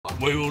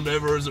We will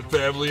never as a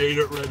family eat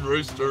at Red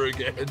Rooster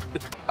again.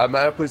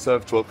 May I please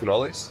have 12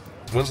 cannolis?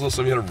 When's the last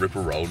time you had a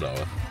ripper roll,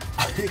 Noah?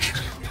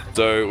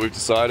 So we've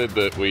decided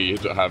that we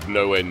have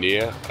nowhere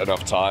near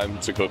enough time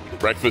to cook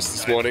breakfast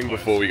this morning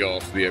before we go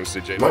off to the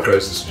MCG. My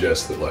crazy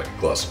suggests that like a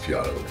glass of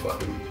Piano would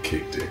fucking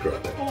kick dick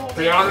right now.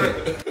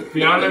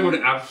 Piano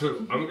would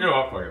absolutely. I'm gonna go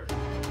off like it.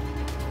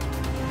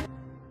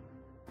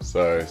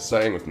 So,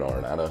 staying with Nora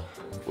and Anna,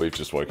 we've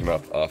just woken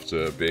up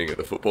after being at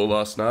the football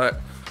last night,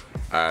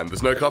 and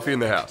there's no coffee in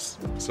the house.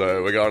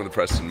 So we're going to the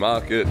Preston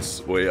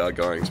Markets, we are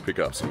going to pick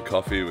up some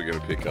coffee, we're going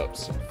to pick up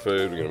some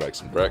food, we're going to make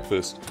some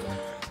breakfast.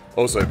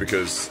 Also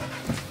because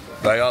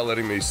they are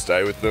letting me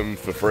stay with them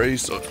for free,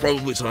 so it's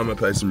probably time I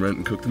pay some rent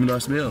and cook them a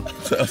nice meal.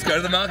 So let's go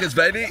to the markets,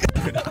 baby!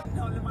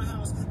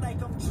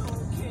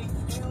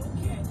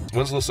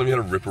 When's the last time you had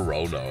a ripper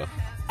roll, Noah?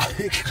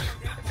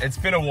 It's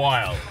been a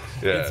while.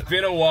 Yeah. It's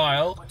been a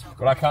while,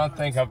 but I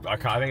think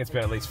it's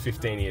been at least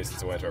 15 years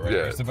since I went to a Red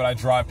Rooster, but I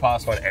drive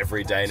past one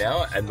every day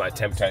now, and my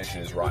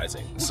temptation is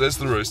rising. Says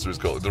the Rooster is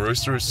called. The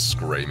Rooster is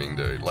screaming,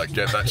 dude. Like,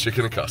 get that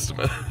chicken a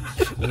customer.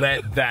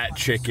 Let that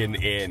chicken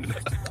in.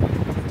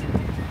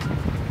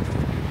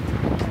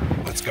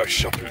 Let's go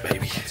shopping,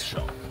 baby.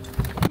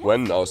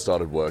 When I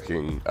started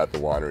working at the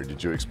winery,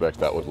 did you expect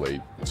that would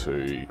lead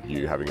to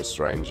you having a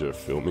stranger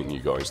filming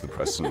you going to the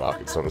Preston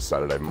Markets on a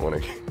Saturday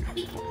morning?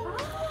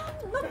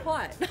 Not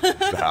quite.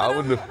 I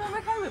wouldn't have, I'm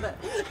okay with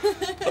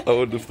it. I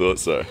wouldn't have thought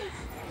so. Do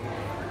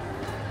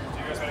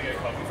you guys want to get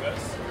coffee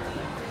first?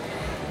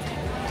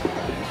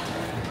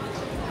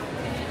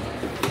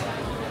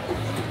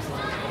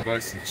 The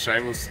most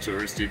shameless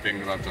touristy thing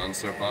that I've done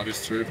so far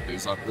this trip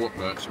is I've bought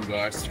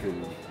merchandise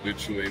from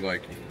literally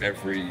like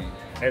every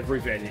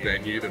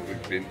venue that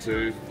we've been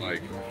to.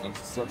 Like, I'm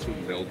such a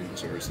Melbourne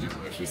touristy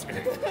purchase.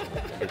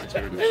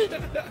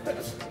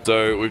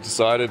 So we've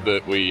decided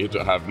that we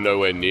have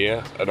nowhere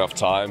near enough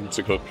time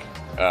to cook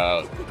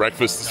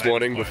breakfast this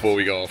morning before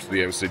we go off to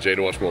the MCG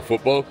to watch more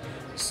football.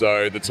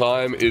 So the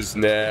time is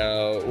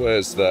now,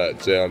 where's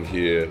that, down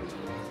here?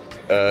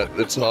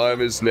 The time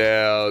is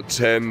now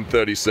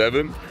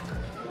 10:37.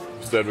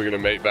 Said we're going to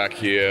meet back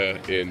here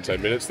in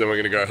 10 minutes. Then we're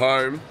going to go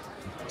home,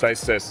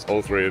 taste test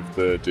all three of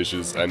the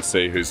dishes, and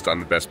see who's done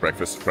the best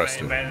breakfast at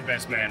Preston. Man, the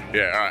best man.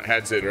 Yeah, all right,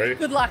 hands in, ready?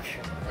 Good luck.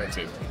 Hands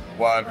in.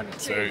 1,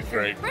 2,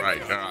 3,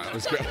 great. All right,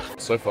 let's go.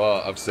 So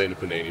far, I've seen a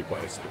panini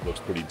place that looks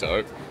pretty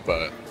dope,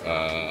 but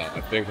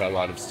I think I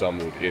might have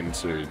stumbled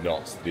into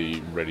not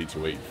the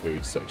ready-to-eat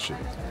food section.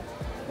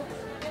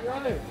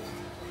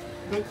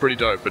 Pretty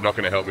dope, but not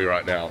going to help me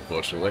right now,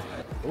 unfortunately.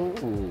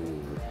 Ooh.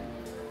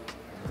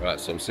 Right,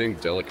 so I'm seeing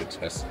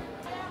delicatessen.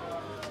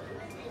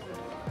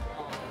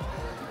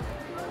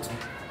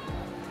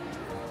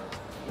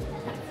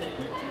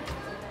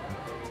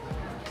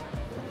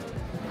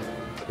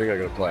 I think I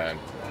got a plan.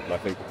 And I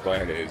think the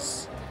plan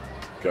is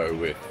go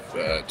with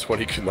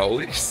 20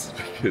 cannolis,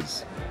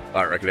 because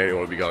I reckon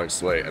anyone will be going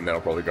sweet, and then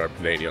I'll probably go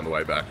panini on the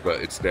way back. But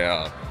it's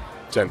now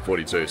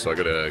 10:42, so I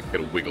gotta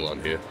get a wiggle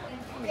on here.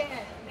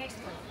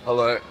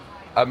 Hello,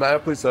 may I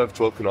please have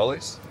 12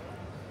 cannolis?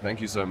 Thank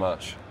you so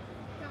much.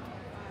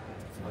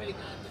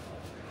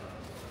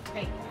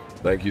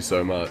 Thank you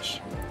so much.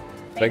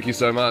 Thank you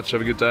so much.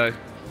 Have a good day.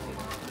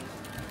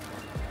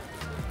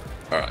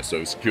 Alright, so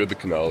we secured the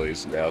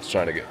cannolis. Now it's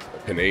trying to get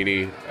a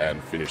panini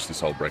and finish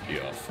this whole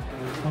brekkie off.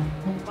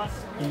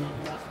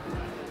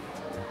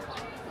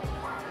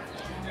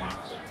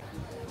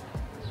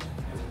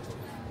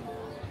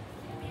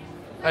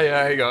 Hey,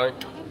 how you going?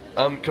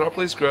 Can I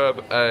please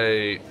grab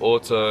a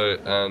auto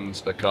and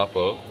a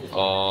capo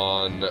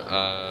on,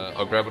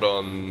 I'll grab it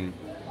on,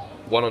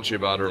 one on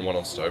ciabatta and one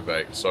on stove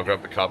baked. So I'll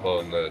grab the capo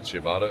and the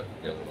ciabatta,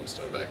 the other one on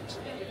stove baked.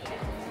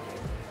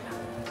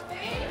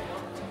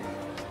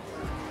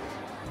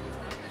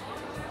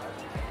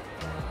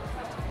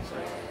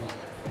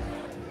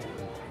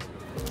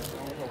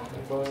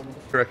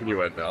 I reckon you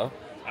went now?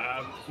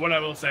 What I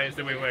will say is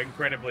that we were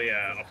incredibly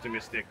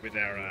optimistic with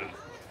our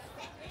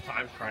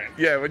time frame.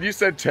 Yeah, when you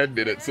said 10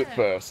 minutes at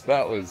first,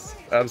 that was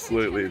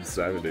absolutely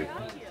insanity.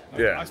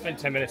 Yeah. I spent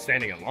 10 minutes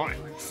standing in line.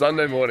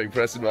 Sunday morning,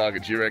 Preston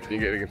Markets, you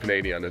reckon you're getting a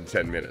panini under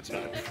 10 minutes,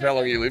 mate? How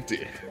long you lived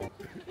here?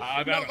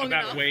 About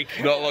a week.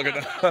 Not long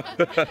enough.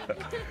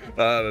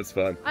 That's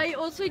fine. I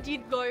also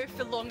did go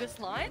for longest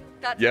line.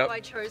 That's Yep. how I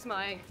chose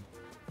my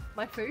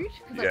food.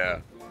 Yeah.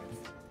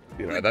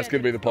 You know, that's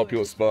going to be the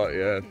popular spot,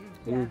 yeah.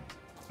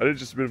 I did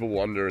just a bit of a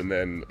wander, and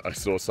then I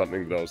saw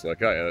something that I was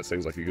like, oh yeah, that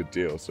seems like a good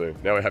deal. So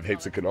now we have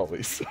heaps of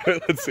cannolis. So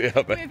let's see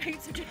how We have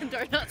heaps of chicken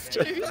donuts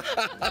too.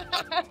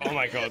 Oh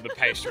my god, the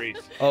pastries.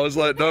 I was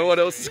like, no one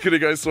else is going to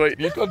go sweet.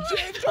 You've got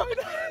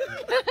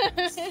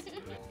donuts.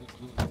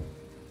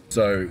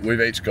 So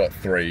we've each got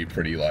 3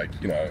 pretty, like,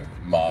 you know,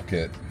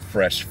 market,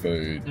 fresh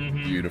food,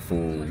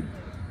 beautiful,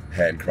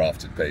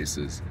 handcrafted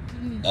pieces.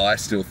 I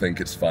still think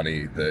it's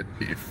funny that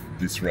if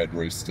this Red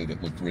Rooster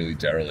that looked really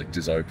derelict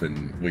is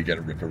open, we get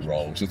a Ripper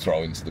roll to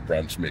throw into the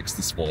brunch mix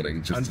this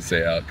morning just to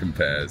see how it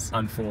compares.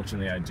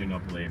 Unfortunately, I do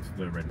not believe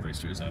the Red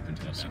Rooster is open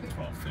until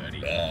about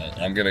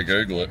 12:30. I'm going to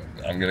Google it.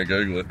 I'm going to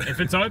Google it. If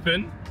it's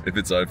open. If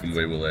it's open,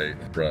 we will eat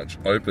brunch.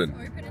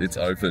 Open. It's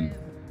open.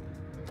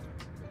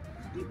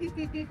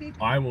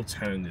 I will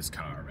turn this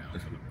car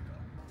around.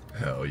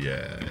 Hell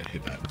yeah.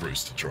 Hit that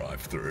Rooster drive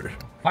through.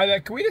 Hi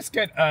there, can we just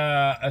get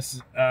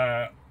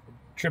a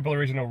triple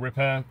original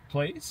Ripper,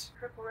 please?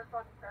 Triple Ripper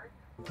on the side?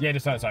 Yeah,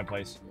 just on the side,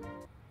 please.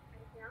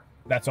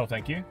 That's all,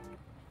 thank you.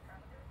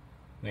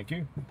 Thank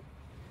you.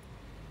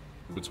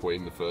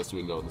 Between the first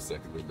window and the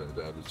second window,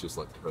 Dad was just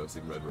like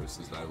cursing Red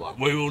Rooster's name, like,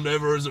 we will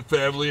never as a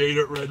family eat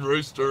at Red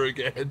Rooster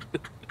again.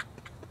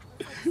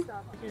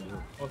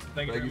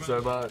 Thank you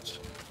so much.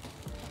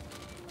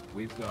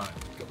 We've got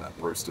that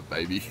Rooster,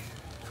 baby.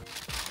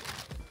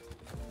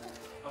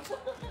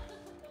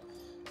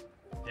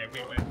 Yeah,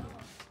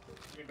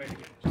 we're back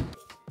again.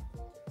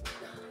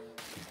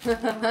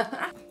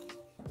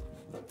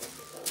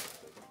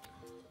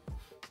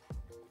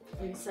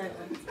 You're so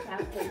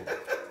happy.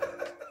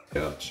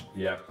 Couch.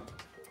 Yeah.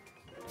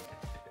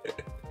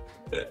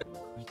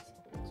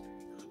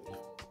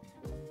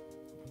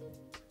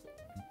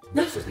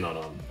 This is not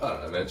on. I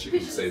don't know, man.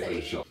 Chicken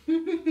seafood shop.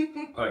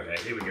 Okay,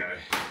 here we go.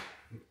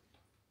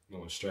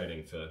 Going straight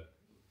in for.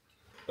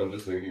 I'm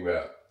just thinking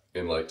about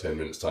in like 10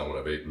 minutes' time when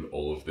I've eaten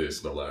all of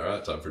this, and I'm like,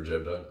 alright, time for a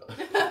gem donut.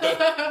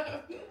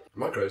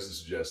 Am I crazy to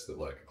suggest that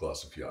like a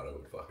glass of Fiano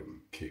would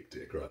fucking kick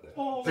dick right now?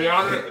 Oh.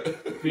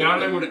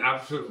 Fiano would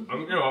absolutely.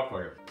 I'm gonna go off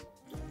for you.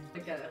 I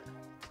get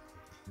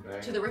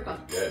it. To the Ripper.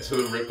 Yeah, to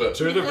the Ripper.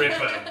 To the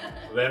Ripper.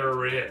 Let her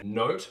rip.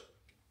 Note.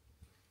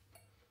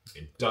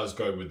 It does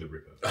go with the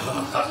Ripper.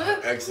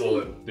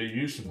 Excellent. The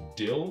use of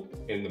dill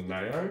in the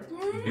mayo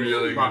Really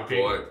is good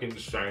fucking point.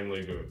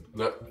 insanely good.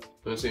 No,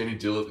 don't see any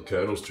dill at the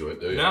Colonel's joint,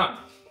 do you? No.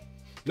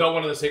 Not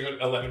one of the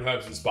secret 11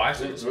 herbs and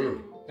spices.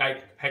 Mm.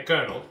 Hey,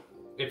 Colonel,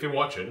 if you're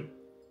watching,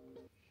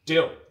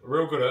 dill, a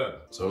real good herb.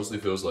 It honestly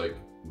feels like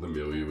the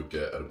meal you would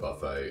get at a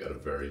buffet at a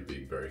very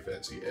big, very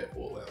fancy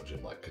airport lounge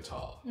in like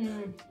Qatar.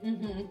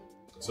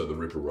 So the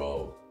Ripper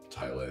roll,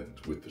 tail end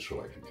with the Sri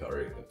Lankan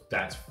curry.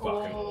 That's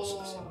fucking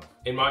awesome stuff.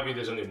 In my view,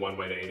 there's only one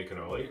way to eat a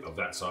cannoli of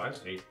that size.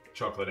 Eat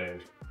chocolate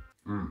end,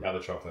 the other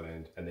chocolate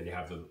end, and then you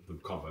have the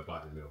combo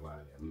bite in the middle.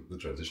 The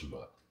transition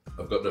bite.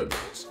 I've got no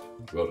notes.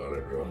 Well done,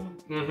 everyone.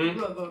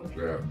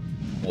 Yeah.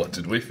 What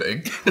did we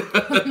think?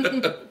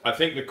 I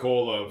think the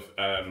call of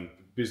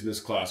business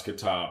class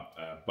Qatar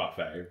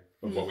buffet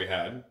of what we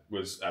had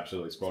was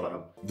absolutely spot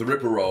on. The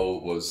Ripper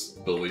roll was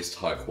the least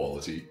high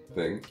quality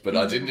thing, but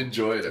I didn't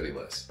enjoy it any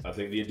less. I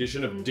think the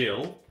addition of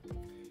dill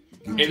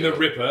in the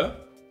Ripper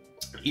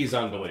is It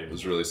unbelievable.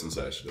 was really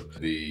sensational.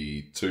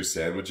 The two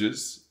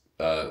sandwiches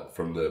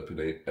from the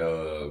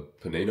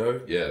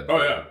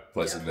Panino,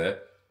 place in there.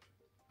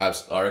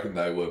 I reckon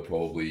they were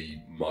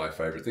probably my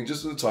favourite thing,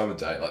 just for the time of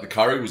day. Like the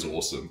curry was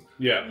awesome.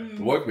 Yeah. It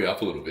woke me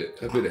up a little bit.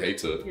 Had a bit of heat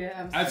to it.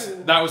 Yeah.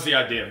 That was the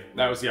idea.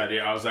 I was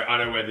like,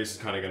 I know where this is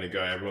kind of going to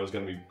go. Everyone's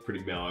going to be pretty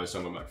mellow, so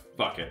I'm like,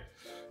 fuck it.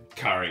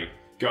 Curry.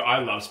 I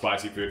love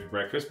spicy food for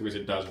breakfast because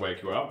it does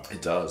wake you up.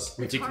 It does.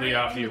 Particularly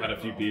after you've had a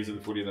few beers at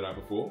the footy the night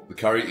before. The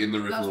curry in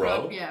the Ripper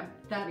roll. Yeah,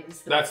 that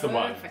is. That's the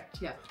one.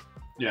 Perfect. Yeah.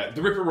 Yeah,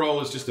 the Ripper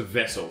roll is just a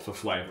vessel for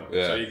flavour.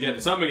 Yeah. So you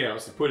get something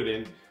else to put it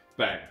in,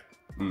 bang.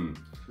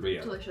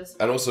 Yeah. Delicious.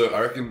 And also,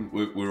 I reckon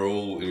we're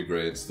all in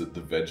agreement that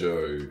the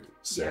veggie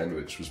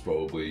sandwich was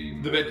probably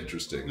more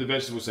interesting. The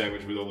vegetable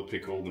sandwich with all the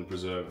pickled and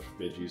preserved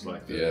veggies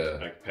like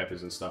like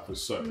peppers and stuff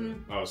was so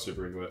good. I was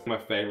super into it. My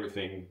favourite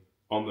thing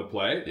on the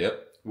plate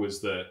was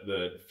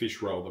the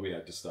fish roll that we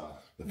had to start.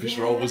 The fish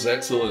roll was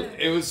excellent.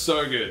 It was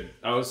so good.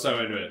 I was so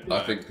into it.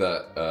 I think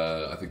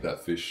that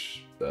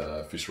fish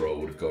roll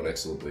would have gone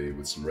excellently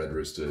with some Red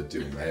Rooster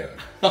dill mayo.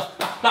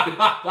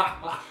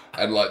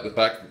 And like the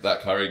fact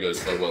that curry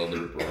goes so well in the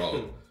Ripper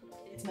roll.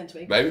 It's meant to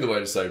be. Maybe the way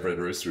to save Red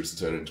Rooster is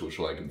to turn it into a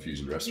Sri Lankan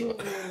fusion restaurant.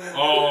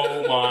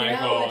 Oh my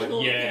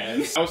god,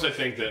 yes. I also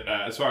think that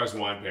as far as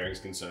wine pairing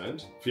is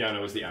concerned,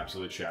 Fiano was the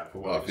absolute shout for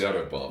what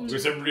Fiano bombed.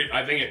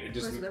 I think it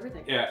just With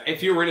everything. yeah.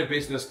 If you're in a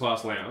business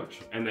class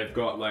lounge and they've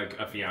got like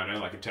a Fiano,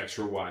 like a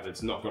textural wine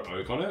that's not got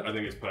oak on it, I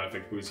think it's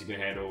perfect because you can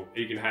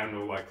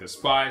handle like the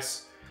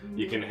spice,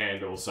 you can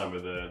handle some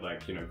of the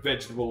like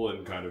vegetable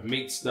and kind of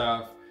meat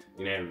stuff.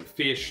 You can handle the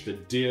fish, the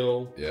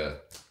dill,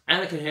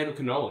 and it can handle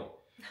cannoli.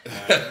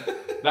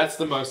 That's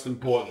the most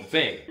important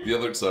thing. The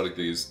other exciting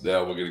thing is now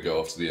we're going to go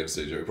off to the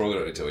MCG. We're probably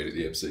not going to eat at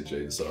the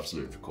MCG this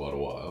afternoon for quite a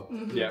while.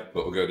 Yeah.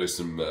 But we're going to do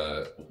some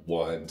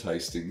wine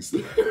tastings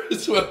there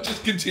as well.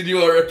 Just continue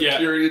our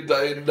Epicurean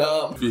day in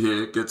Naarm. If you're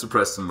here, get to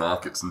Preston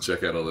Markets and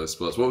check out all those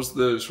spots. What was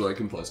the Sri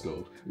Lankan place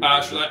called? I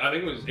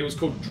think it was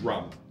called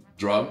Drum.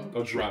 Drum?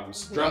 Or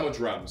Drums. Drum or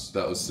Drums.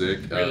 That was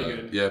sick. Really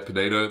good. Yeah,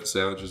 Panino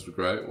sandwiches were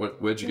great.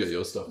 Where'd you get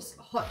your stuff?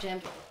 Hot jam.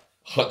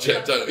 Hot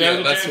jam donut.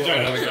 Yeah, that's what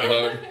I'm having at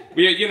home.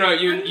 Yeah, you know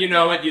it,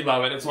 you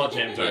love it. It's hot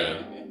jam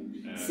donut.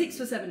 Yeah. 6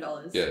 for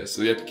 $7. Yeah,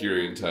 so the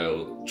Epicurean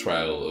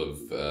trail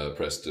of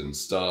Preston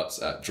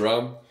starts at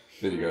Drum,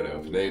 Then you go to El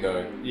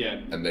Panino.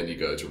 Yeah. And then you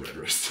go to Red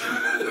Rooster.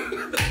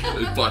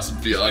 And buy some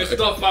Fiano. It's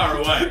not far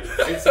away.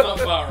 It's not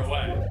far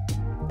away.